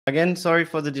Again, sorry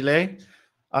for the delay.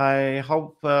 I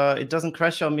hope it doesn't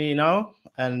crash on me now,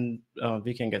 and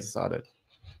we can get started.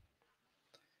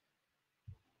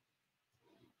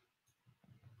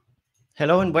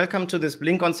 Hello and welcome to this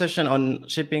BlinkOn session on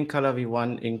shipping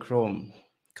COLRv1 in Chrome.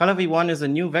 COLRv1 is a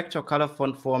new vector color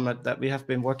font format that we have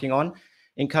been working on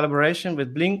in collaboration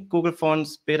with Blink, Google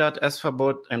Fonts, Bedat,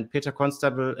 Esfabot, and Peter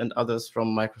Constable and others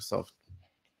from Microsoft.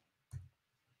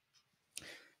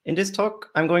 In this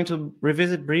talk, I'm going to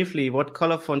revisit briefly what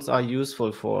color fonts are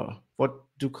useful for. What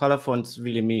do color fonts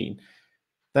really mean?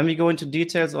 Then we go into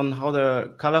details on how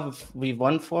the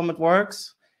COLRv1 format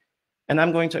works, and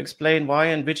I'm going to explain why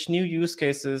and which new use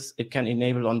cases it can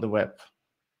enable on the web.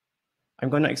 I'm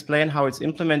going to explain how it's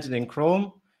implemented in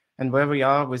Chrome and where we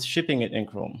are with shipping it in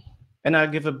Chrome. And I'll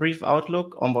give a brief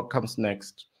outlook on what comes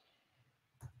next.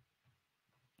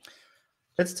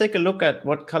 Let's take a look at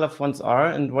what color fonts are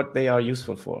and what they are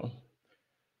useful for.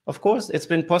 Of course, it's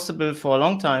been possible for a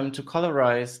long time to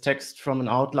colorize text from an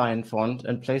outline font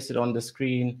and place it on the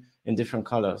screen in different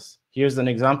colors. Here's an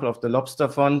example of the lobster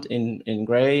font in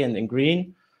gray and in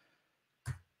green.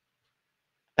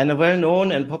 And a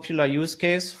well-known and popular use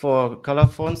case for color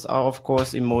fonts are, of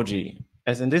course, emoji,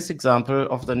 as in this example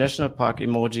of the national park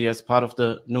emoji as part of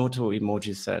the Noto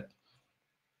emoji set.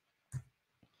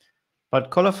 But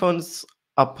color fonts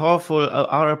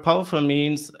are a powerful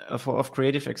means of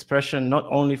creative expression, not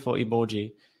only for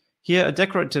emoji. Here, a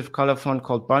decorative color font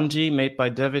called Bungee, made by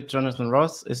David Jonathan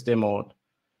Ross, is demoed.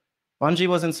 Bungee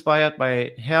was inspired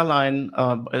by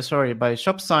by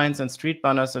shop signs and street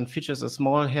banners and features a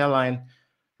small hairline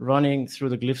running through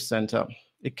the glyph center.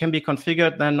 It can be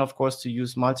configured then, of course, to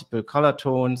use multiple color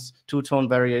tones, two-tone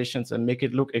variations, and make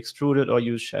it look extruded or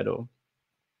use shadow.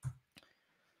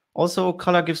 Also,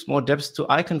 color gives more depth to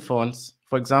icon fonts.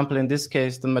 For example, in this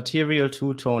case, the material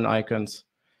two-tone icons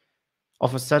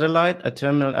of a satellite, a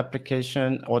terminal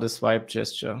application, or the swipe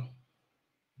gesture.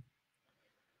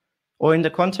 Or in the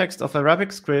context of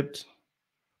Arabic script,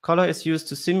 color is used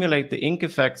to simulate the ink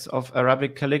effects of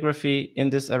Arabic calligraphy in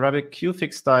this Arabic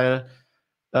Kufic style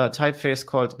typeface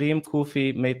called Riem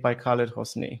Kufi, made by Khaled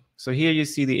Hosni. So here you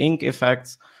see the ink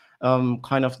effects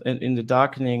kind of in the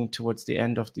darkening towards the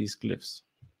end of these glyphs.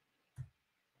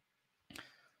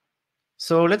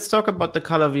 So let's talk about the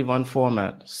COLRv1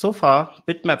 format. So far,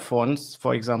 bitmap fonts,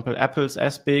 for example, Apple's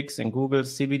SBIX and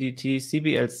Google's CBDT,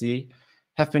 CBLC,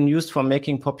 have been used for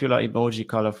making popular emoji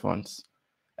color fonts.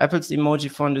 Apple's emoji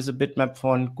font is a bitmap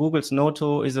font. Google's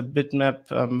Noto is a bitmap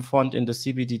font in the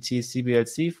CBDT,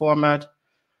 CBLC format.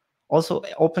 Also,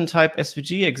 OpenType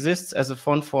SVG exists as a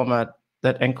font format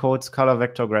that encodes color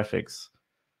vector graphics.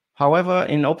 However,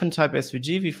 in OpenType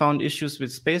SVG, we found issues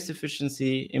with space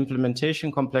efficiency,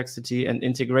 implementation complexity, and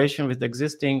integration with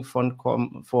existing font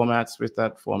formats with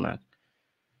that format.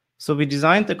 So we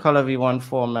designed the COLRv1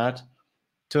 format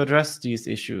to address these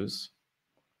issues.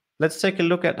 Let's take a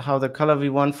look at how the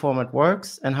COLRv1 format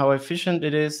works and how efficient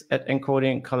it is at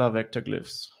encoding color vector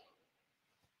glyphs.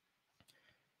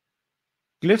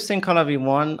 Glyphs in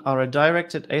COLRv1 are a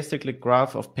directed acyclic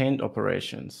graph of paint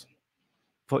operations.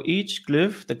 For each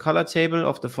glyph, the color table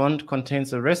of the font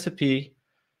contains a recipe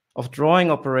of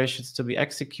drawing operations to be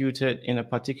executed in a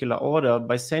particular order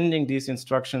by sending these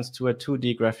instructions to a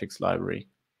 2D graphics library.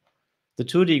 The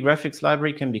 2D graphics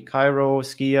library can be Cairo,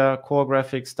 Skia, Core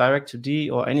Graphics, Direct2D,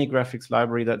 or any graphics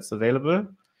library that's available.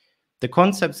 The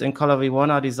concepts in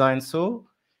COLRv1 are designed so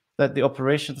that the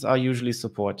operations are usually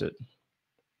supported.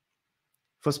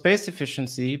 For space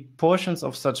efficiency, portions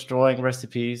of such drawing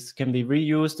recipes can be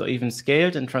reused or even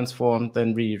scaled and transformed,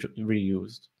 then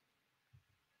reused.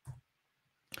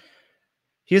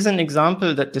 Here's an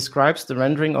example that describes the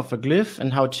rendering of a glyph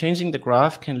and how changing the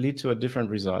graph can lead to a different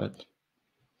result.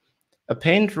 A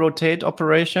paint rotate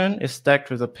operation is stacked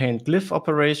with a paint glyph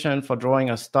operation for drawing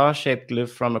a star-shaped glyph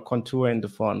from a contour in the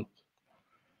font,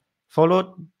 followed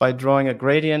by drawing a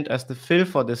gradient as the fill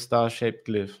for this star-shaped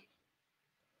glyph.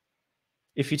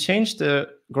 If we change the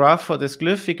graph for this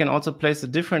glyph, we can also place a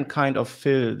different kind of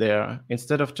fill there.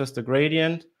 Instead of just a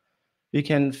gradient, we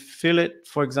can fill it,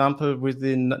 for example,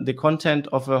 within the content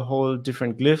of a whole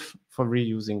different glyph for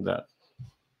reusing that.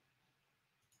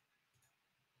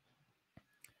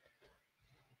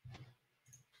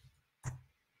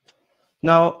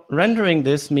 Now, rendering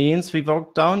this means we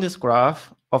walk down this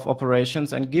graph of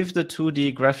operations and give the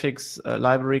 2D graphics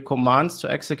library commands to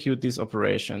execute these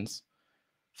operations.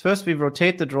 First, we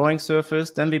rotate the drawing surface,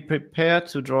 then we prepare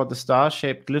to draw the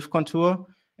star-shaped glyph contour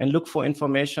and look for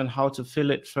information how to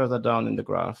fill it further down in the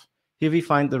graph. Here we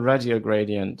find the radial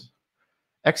gradient.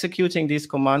 Executing these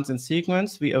commands in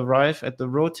sequence, we arrive at the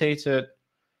rotated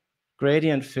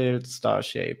gradient-filled star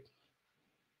shape.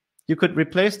 You could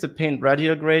replace the paint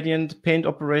radial gradient paint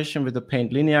operation with a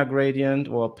paint linear gradient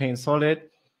or paint solid,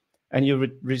 and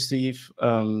you receive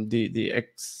like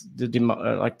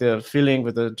the filling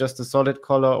with just a solid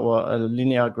color or a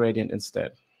linear gradient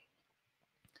instead.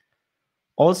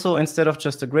 Also, instead of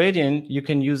just a gradient, you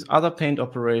can use other paint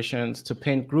operations to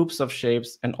paint groups of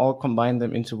shapes and all combine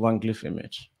them into one glyph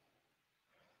image.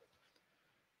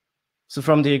 So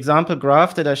from the example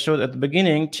graph that I showed at the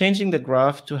beginning, changing the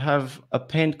graph to have a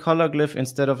paint color glyph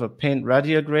instead of a paint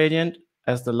radial gradient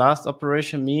as the last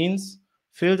operation means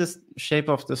fill the shape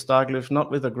of the star glyph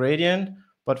not with a gradient,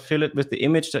 but fill it with the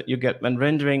image that you get when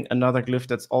rendering another glyph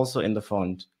that's also in the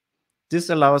font. This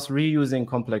allows reusing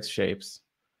complex shapes.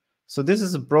 So this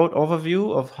is a broad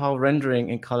overview of how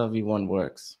rendering in COLRv1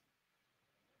 works.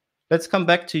 Let's come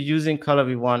back to using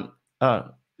COLRv1.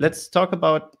 Let's talk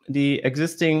about the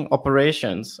existing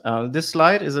operations. This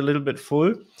slide is a little bit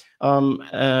full,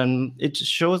 and it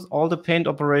shows all the paint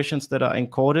operations that are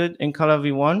encoded in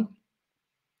COLRv1.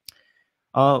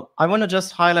 I want to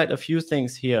just highlight a few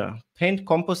things here. Paint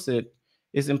composite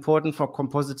is important for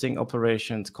compositing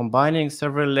operations, combining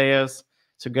several layers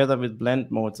together with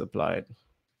blend modes applied.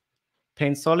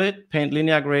 Paint solid, paint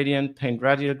linear gradient, paint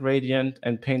radial gradient,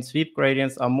 and paint sweep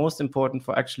gradients are most important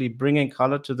for actually bringing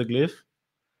color to the glyph.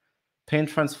 Paint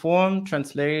transform,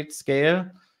 translate, scale,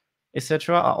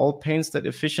 etc. are all paints that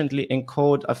efficiently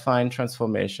encode affine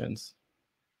transformations.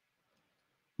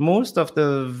 Most of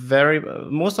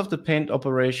the paint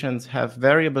operations have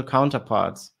variable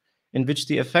counterparts in which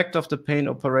the effect of the paint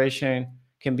operation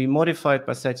can be modified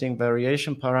by setting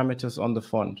variation parameters on the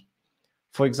font.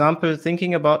 For example,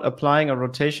 thinking about applying a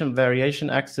rotation variation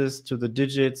axis to the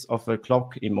digits of a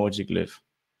clock emoji glyph.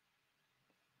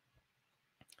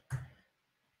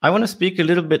 I want to speak a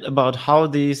little bit about how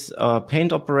these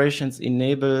paint operations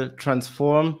enable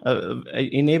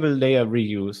layer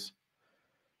reuse.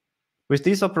 With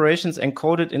these operations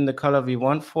encoded in the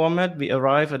COLRv1 format, we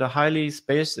arrive at a highly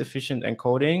space-efficient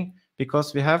encoding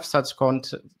because we have such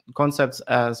concepts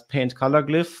as paint color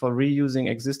glyph for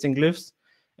reusing existing glyphs,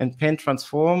 and paint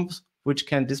transforms, which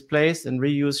can displace and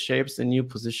reuse shapes in new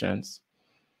positions.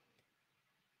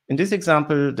 In this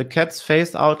example, the cat's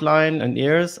face outline and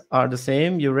ears are the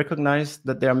same. You recognize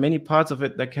that there are many parts of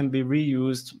it that can be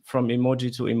reused from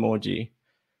emoji to emoji.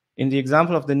 In the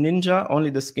example of the ninja,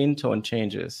 only the skin tone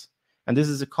changes. And this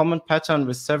is a common pattern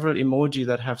with several emoji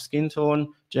that have skin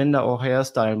tone, gender, or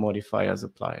hairstyle modifiers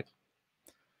applied.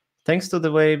 Thanks to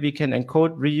the way we can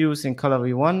encode reuse in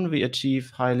COLRv1, we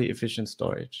achieve highly efficient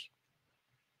storage.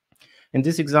 In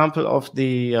this example of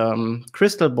the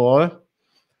crystal ball,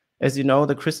 as you know,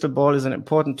 the crystal ball is an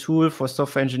important tool for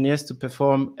software engineers to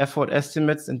perform effort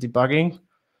estimates and debugging.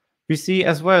 We see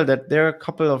as well that there are a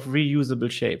couple of reusable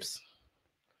shapes.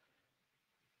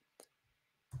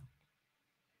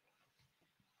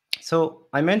 So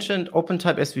I mentioned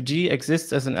OpenType SVG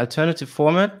exists as an alternative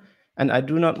format, and I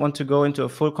do not want to go into a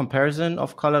full comparison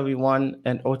of COLRv1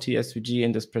 and OT-SVG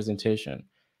in this presentation.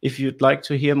 If you'd like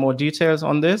to hear more details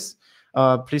on this,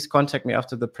 please contact me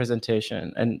after the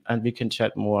presentation, and we can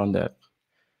chat more on that.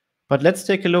 But let's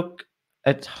take a look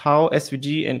at how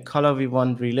SVG and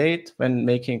COLRv1 relate when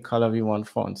making COLRv1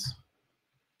 fonts.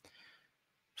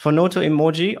 For Noto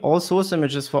emoji, all source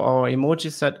images for our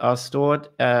emoji set are stored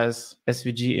as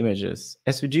SVG images.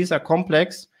 SVGs are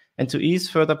complex, and to ease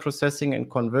further processing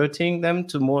and converting them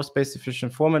to more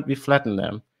space-efficient format, we flatten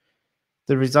them.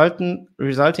 The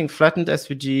resulting flattened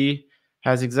SVG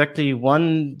has exactly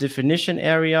one definition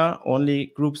area,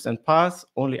 only groups and paths,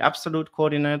 only absolute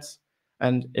coordinates,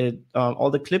 and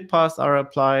all the clip paths are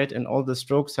applied, and all the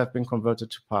strokes have been converted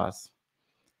to paths.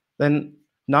 Then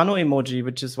Nano Emoji,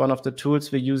 which is one of the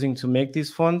tools we're using to make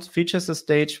these fonts, features a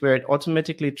stage where it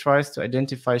automatically tries to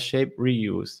identify shape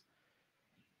reuse.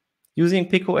 Using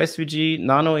Pico SVG,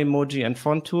 Nano Emoji, and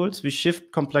font tools, we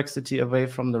shift complexity away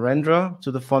from the renderer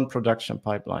to the font production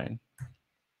pipeline.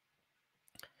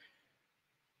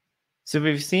 So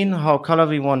we've seen how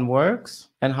COLRv1 works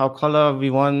and how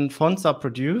COLRv1 fonts are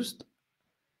produced.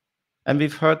 And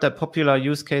we've heard that popular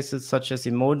use cases such as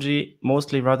emoji,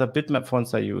 mostly rather bitmap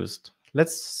fonts are used.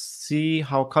 Let's see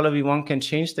how COLRv1 can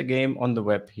change the game on the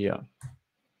web here.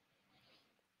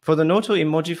 For the Noto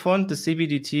emoji font, the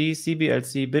CBDT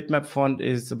CBLC bitmap font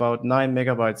is about 9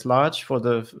 megabytes large for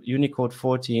the Unicode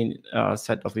 14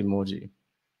 set of emoji.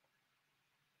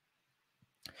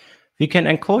 We can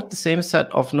encode the same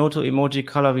set of Noto emoji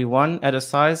COLRv1 at a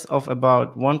size of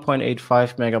about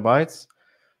 1.85 megabytes,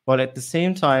 while at the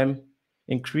same time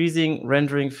increasing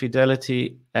rendering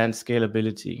fidelity and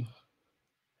scalability.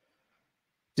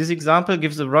 This example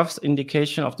gives a rough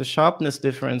indication of the sharpness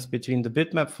difference between the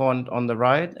bitmap font on the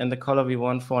right and the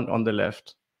COLRv1 font on the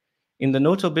left. In the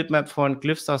Noto bitmap font,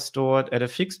 glyphs are stored at a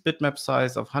fixed bitmap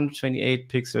size of 128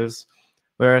 pixels,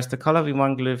 whereas the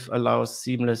COLRv1 glyph allows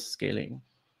seamless scaling.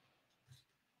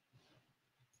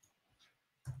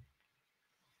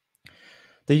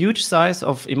 The huge size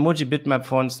of emoji bitmap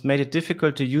fonts made it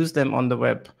difficult to use them on the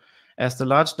web, as the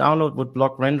large download would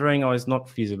block rendering or is not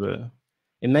feasible.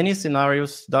 In many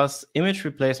scenarios, thus, image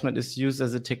replacement is used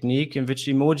as a technique in which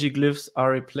emoji glyphs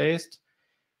are replaced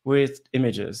with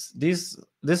images. This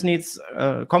needs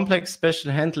complex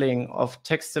special handling of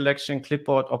text selection,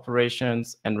 clipboard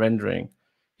operations, and rendering.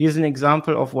 Here's an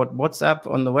example of what WhatsApp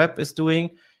on the web is doing,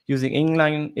 using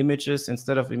inline images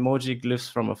instead of emoji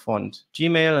glyphs from a font.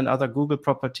 Gmail and other Google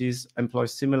properties employ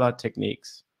similar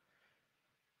techniques.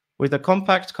 With a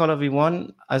compact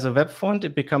COLRv1 as a web font,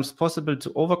 it becomes possible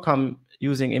to overcome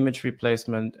using image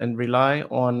replacement and rely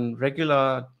on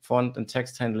regular font and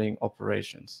text handling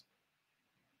operations.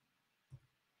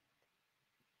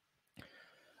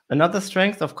 Another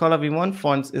strength of COLRv1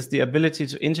 fonts is the ability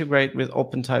to integrate with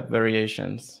OpenType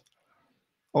variations.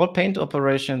 All paint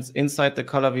operations inside the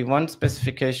COLRv1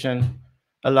 specification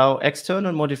allow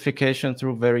external modification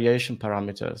through variation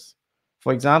parameters.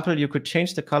 For example, you could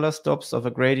change the color stops of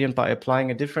a gradient by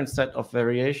applying a different set of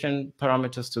variation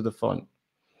parameters to the font.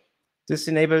 This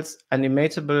enables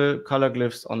animatable color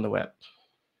glyphs on the web.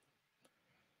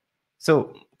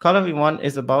 So, COLRv1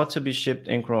 is about to be shipped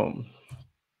in Chrome.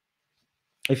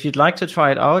 If you'd like to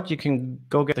try it out, you can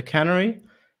go get the canary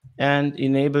and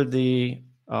enable the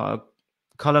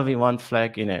COLRv1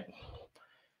 flag in it.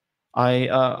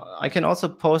 I can also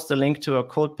post a link to a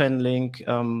CodePen link,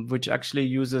 which actually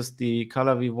uses the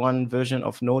COLRv1 version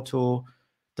of Noto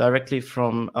directly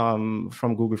from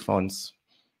Google Fonts.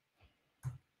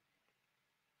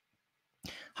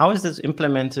 How is this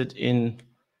implemented in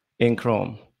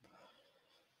Chrome?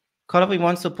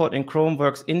 COLRv1 support in Chrome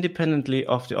works independently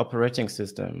of the operating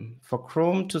system. For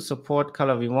Chrome to support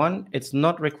COLRv1, it's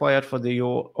not required for the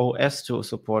OS to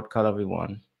support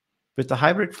COLRv1. With the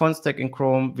hybrid font stack in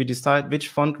Chrome, we decide which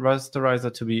font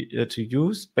rasterizer to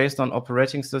use based on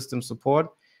operating system support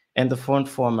and the font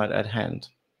format at hand.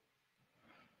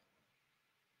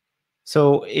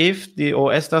 So if the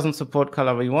OS doesn't support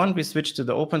COLRv1, we switch to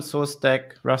the open source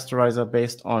stack rasterizer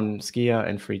based on Skia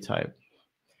and FreeType.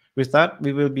 With that,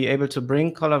 we will be able to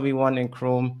bring COLRv1 in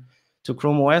Chrome to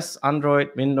Chrome OS, Android,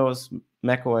 Windows,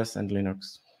 Mac OS, and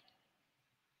Linux.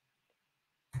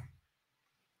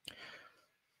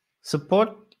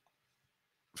 Support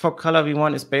for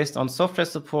COLRv1 is based on software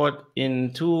support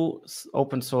in two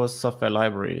open source software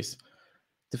libraries.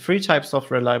 The FreeType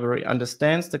software library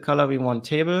understands the COLRv1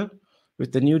 table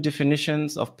with the new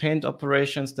definitions of paint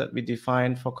operations that we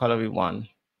define for COLRv1.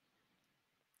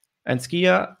 And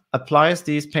Skia applies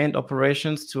these paint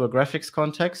operations to a graphics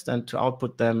context and to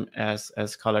output them as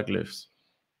color glyphs.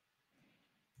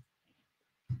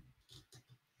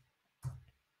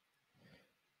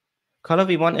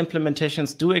 COLRv1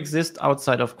 implementations do exist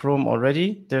outside of Chrome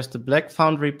already. There's the Black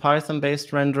Foundry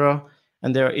Python-based renderer,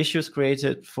 and there are issues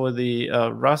created for the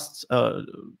Rust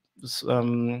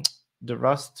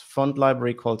font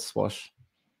library called Swash.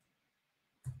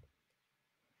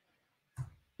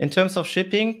 In terms of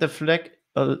shipping, the flag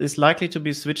is likely to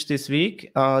be switched this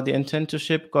week. The intent to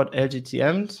ship got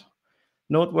LGTM'd.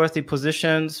 Noteworthy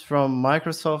positions from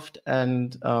Microsoft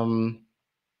and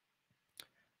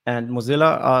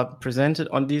Mozilla are presented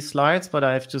on these slides, but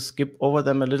I have to skip over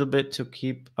them a little bit to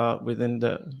keep within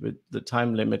the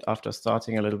time limit after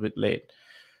starting a little bit late.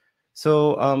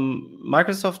 So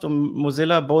Microsoft and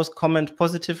Mozilla both comment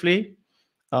positively,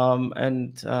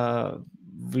 and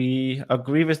we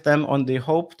agree with them on the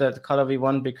hope that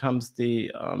COLRv1 becomes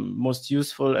the most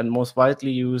useful and most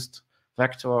widely used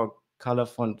vector color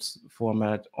font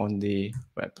format on the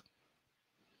web.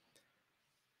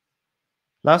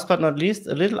 Last but not least,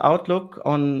 a little outlook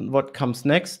on what comes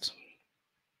next.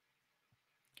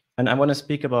 And I want to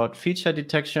speak about feature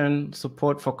detection,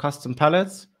 support for custom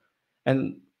palettes,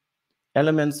 and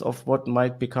elements of what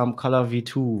might become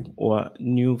COLRv2 or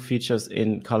new features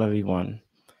in COLRv1.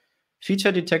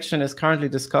 Feature detection is currently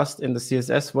discussed in the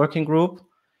CSS working group.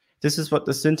 This is what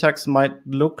the syntax might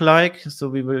look like. So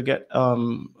we will get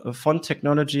a font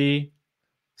technology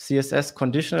CSS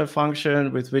conditional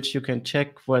function with which you can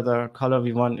check whether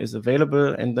COLRv1 is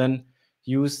available and then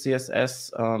use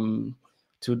CSS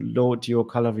to load your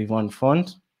COLRv1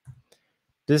 font.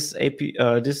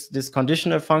 This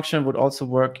conditional function would also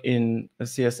work in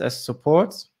CSS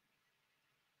supports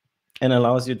and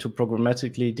allows you to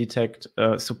programmatically detect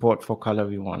support for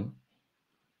COLRv1.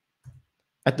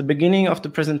 At the beginning of the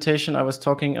presentation, I was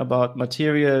talking about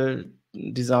material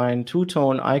design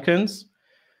two-tone icons.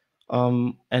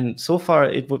 And so far,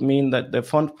 it would mean that the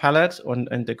font palette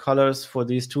and the colors for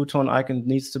these two-tone icons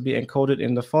needs to be encoded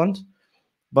in the font.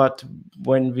 But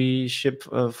when we ship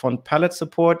font palette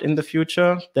support in the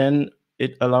future, then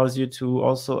it allows you to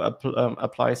also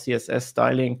apply CSS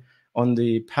styling on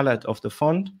the palette of the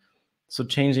font. So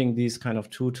changing these kind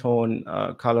of two-tone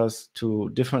colors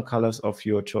to different colors of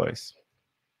your choice.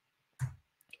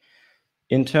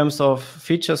 In terms of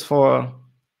features for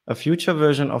a future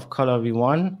version of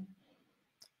COLRv1,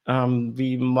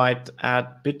 we might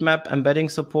add bitmap embedding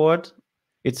support.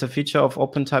 It's a feature of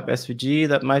OpenType SVG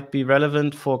that might be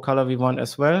relevant for COLRv1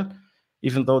 as well,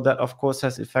 even though that, of course,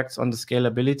 has effects on the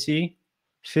scalability.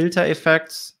 Filter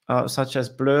effects, such as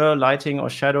blur, lighting, or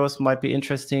shadows might be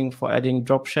interesting for adding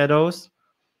drop shadows.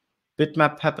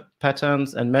 Bitmap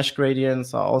patterns and mesh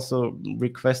gradients are also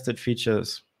requested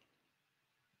features.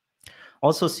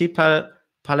 Also, CPAL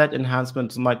palette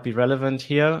enhancements might be relevant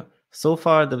here. So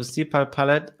far, the CPAL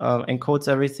palette encodes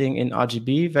everything in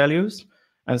RGB values,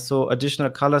 and so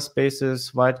additional color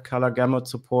spaces, wide color gamut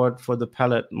support for the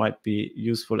palette might be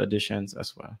useful additions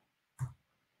as well.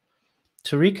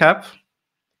 To recap,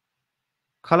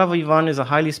 COLRv1 is a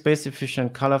highly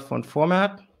space-efficient color font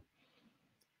format.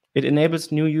 It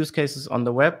enables new use cases on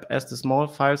the web as the small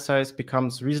file size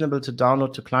becomes reasonable to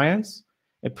download to clients.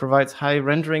 It provides high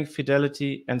rendering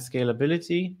fidelity and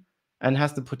scalability and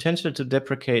has the potential to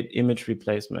deprecate image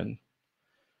replacement.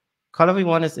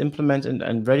 COLRv1 is implemented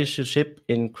and ready to ship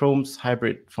in Chrome's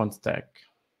hybrid font stack.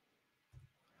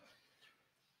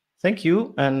 Thank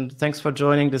you, and thanks for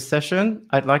joining this session.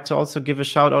 I'd like to also give a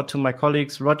shout out to my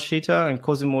colleagues Rod Scheiter and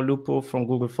Cosimo Lupo from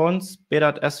Google Fonts,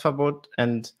 Berat Esfabot,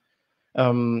 and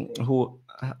who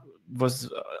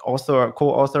was also a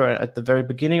co-author at the very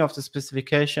beginning of the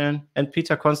specification, and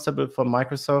Peter Constable from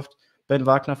Microsoft, Ben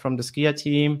Wagner from the Skia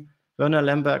team, Werner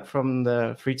Lemberg from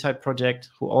the FreeType project,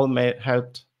 who all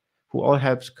helped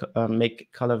make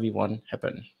COLRv1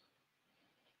 happen.